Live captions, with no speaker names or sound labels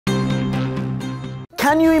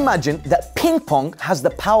Can you imagine that ping pong has the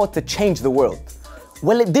power to change the world?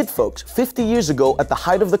 Well, it did, folks. 50 years ago, at the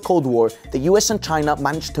height of the Cold War, the US and China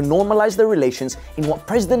managed to normalize their relations in what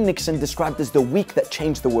President Nixon described as the week that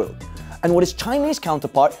changed the world, and what his Chinese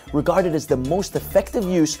counterpart regarded as the most effective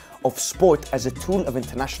use of sport as a tool of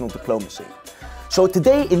international diplomacy. So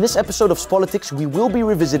today, in this episode of Spolitix, we will be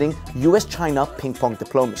revisiting US-China ping-pong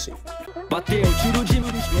diplomacy.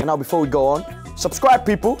 And now, before we go on, subscribe,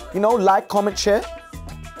 people. You know, like, comment, share.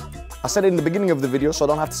 I said it in the beginning of the video, so I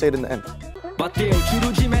don't have to say it in the end.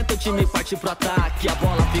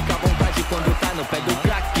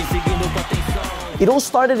 It all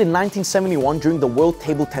started in 1971 during the World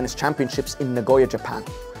Table Tennis Championships in Nagoya, Japan.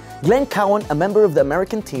 Glenn Cowan, a member of the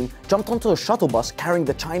American team, jumped onto a shuttle bus carrying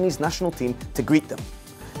the Chinese national team to greet them.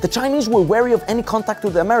 The Chinese were wary of any contact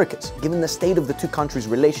with the Americans, given the state of the two countries'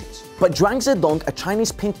 relations. But Zhang Zedong, a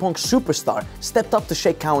Chinese ping-pong superstar, stepped up to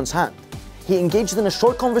shake Cowan's hand. He engaged in a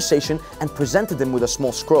short conversation and presented him with a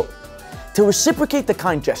small scroll. To reciprocate the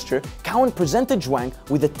kind gesture, Cowan presented Zhuang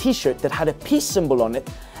with a t-shirt that had a peace symbol on it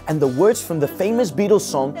and the words from the famous Beatles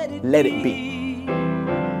song, Let It Be.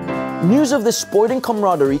 News of this sporting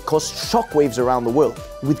camaraderie caused shockwaves around the world,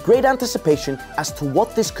 with great anticipation as to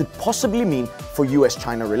what this could possibly mean for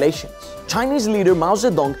US-China relations. Chinese leader Mao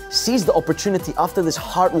Zedong seized the opportunity after this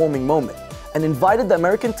heartwarming moment and invited the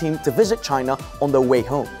American team to visit China on their way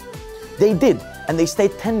home. They did, and they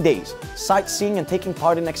stayed 10 days, sightseeing and taking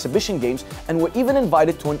part in exhibition games, and were even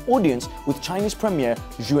invited to an audience with Chinese Premier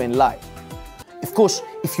Zhou Enlai. Of course,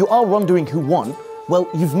 if you are wondering who won, well,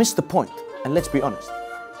 you've missed the point, and let's be honest,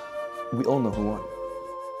 we all know who won.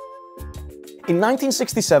 In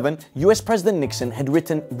 1967, US President Nixon had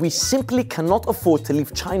written, "We simply cannot afford to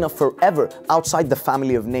leave China forever outside the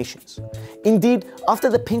family of nations." Indeed, after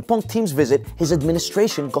the ping-pong team's visit, his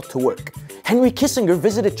administration got to work. Henry Kissinger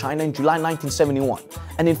visited China in July 1971,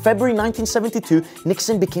 and in February 1972,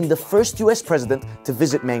 Nixon became the first US president to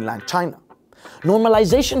visit mainland China.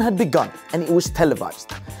 Normalization had begun, and it was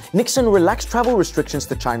televised. Nixon relaxed travel restrictions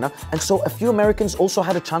to China, and so a few Americans also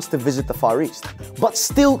had a chance to visit the Far East. But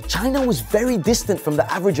still, China was very distant from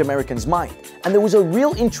the average American's mind, and there was a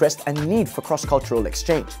real interest and need for cross-cultural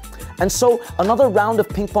exchange. And so, another round of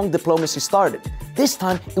ping-pong diplomacy started. This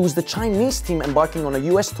time, it was the Chinese team embarking on a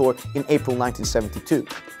US tour in April 1972.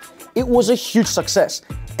 It was a huge success.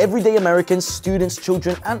 Everyday Americans, students,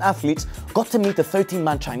 children, and athletes got to meet the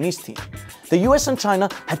 13-man Chinese team. The US and China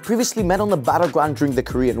had previously met on the battleground during the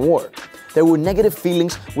Korean War. There were negative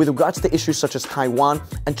feelings with regards to issues such as Taiwan,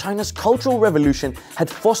 and China's Cultural Revolution had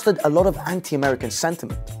fostered a lot of anti-American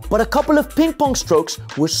sentiment. But a couple of ping-pong strokes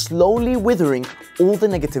were slowly withering all the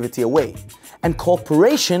negativity away, and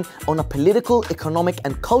cooperation on a political, economic,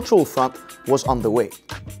 and cultural front was underway.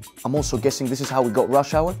 I'm also guessing this is how we got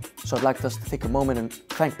Rush Hour, so I'd like us to take a moment and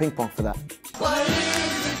thank ping pong for that.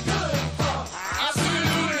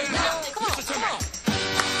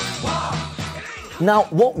 Now,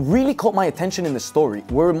 what really caught my attention in this story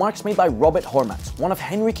were remarks made by Robert Hormats, one of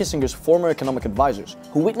Henry Kissinger's former economic advisors,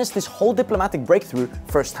 who witnessed this whole diplomatic breakthrough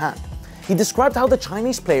firsthand. He described how the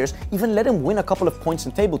Chinese players even let him win a couple of points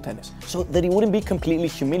in table tennis, so that he wouldn't be completely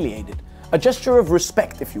humiliated. A gesture of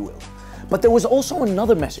respect, if you will. But there was also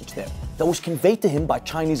another message there that was conveyed to him by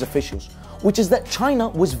Chinese officials, which is that China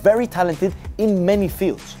was very talented in many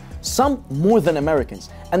fields, some more than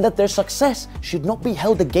Americans, and that their success should not be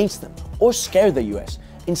held against them or scare the US.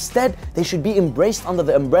 Instead, they should be embraced under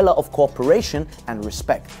the umbrella of cooperation and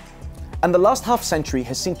respect. And the last half-century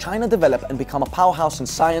has seen China develop and become a powerhouse in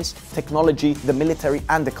science, technology, the military,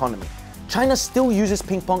 and economy. China still uses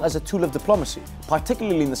ping-pong as a tool of diplomacy,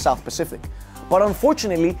 particularly in the South Pacific. But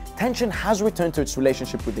unfortunately, tension has returned to its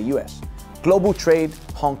relationship with the US. Global trade,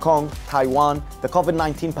 Hong Kong, Taiwan, the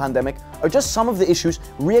COVID-19 pandemic are just some of the issues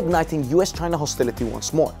reigniting US-China hostility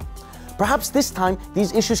once more. Perhaps this time,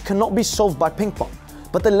 these issues cannot be solved by ping-pong,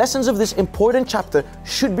 but the lessons of this important chapter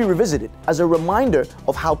should be revisited as a reminder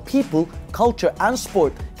of how people, culture, and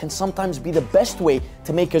sport can sometimes be the best way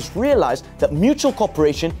to make us realize that mutual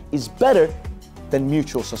cooperation is better than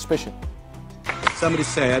mutual suspicion. Somebody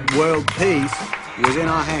said world peace was in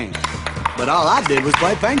our hands, but all I did was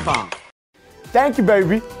play ping pong. Thank you,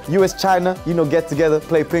 baby. US-China, get together,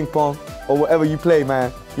 play ping pong, or whatever you play,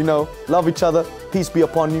 man. Love each other, peace be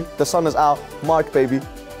upon you. The sun is out, March, baby.